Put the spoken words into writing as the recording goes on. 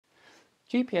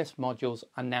GPS modules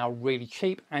are now really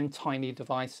cheap and tiny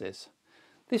devices.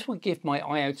 This will give my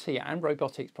IoT and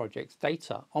robotics projects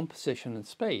data on position and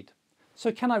speed.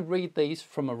 So can I read these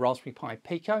from a Raspberry Pi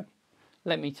Pico?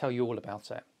 Let me tell you all about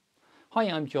it. Hi,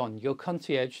 I'm John, your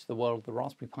concierge to the world of the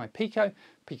Raspberry Pi Pico,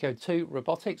 Pico 2,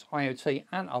 robotics, IoT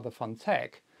and other fun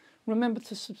tech. Remember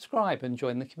to subscribe and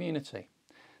join the community.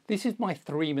 This is my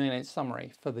 3-minute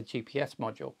summary for the GPS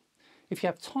module. If you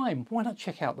have time, why not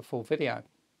check out the full video?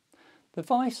 The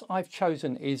device I've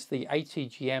chosen is the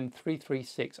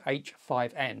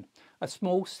ATGM336H-5N, a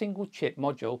small single chip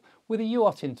module with a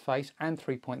UART interface and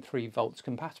 3.3 volts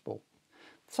compatible.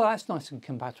 So that's nice and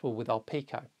compatible with our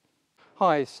Pico.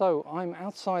 Hi, so I'm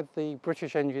outside the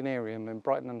British Engineering in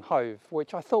Brighton and Hove,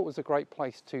 which I thought was a great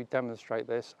place to demonstrate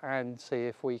this and see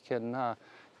if we can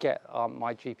get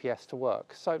my GPS to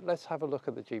work. So let's have a look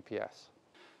at the GPS.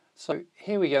 So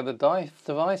here we go, the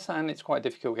device, and it's quite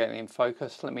difficult getting in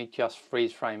focus. Let me just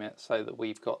freeze frame it so that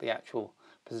we've got the actual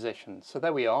position. So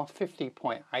there we are,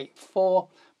 50.84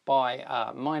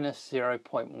 by minus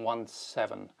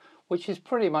 0.17, which is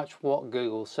pretty much what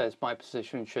Google says my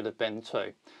position should have been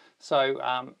too.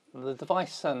 So the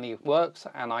device certainly works,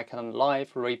 and I can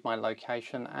live read my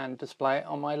location and display it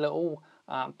on my little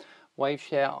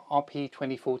WaveShare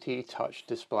RP2040 touch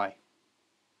display.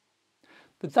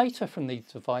 The data from these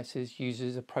devices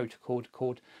uses a protocol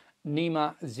called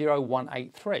NEMA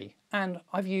 0183, and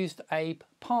I've used a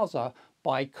parser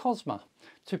by Cosma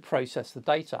to process the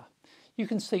data. You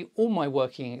can see all my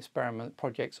working experiment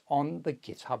projects on the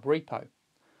GitHub repo.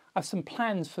 I have some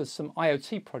plans for some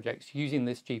IoT projects using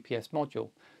this GPS module,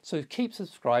 so keep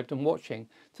subscribed and watching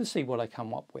to see what I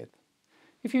come up with.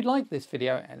 If you like this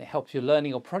video and it helps you learning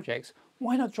your projects,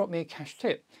 why not drop me a cash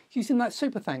tip using that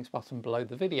super thanks button below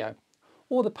the video,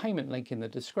 or the payment link in the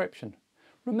description.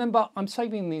 Remember, I'm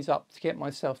saving these up to get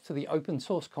myself to the open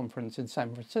source conference in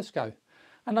San Francisco,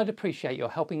 and I'd appreciate your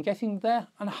help in getting there,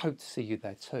 and I hope to see you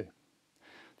there too.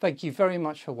 Thank you very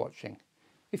much for watching.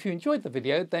 If you enjoyed the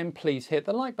video, then please hit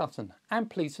the like button and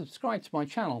please subscribe to my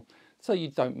channel so you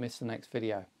don't miss the next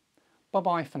video. Bye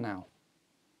bye for now.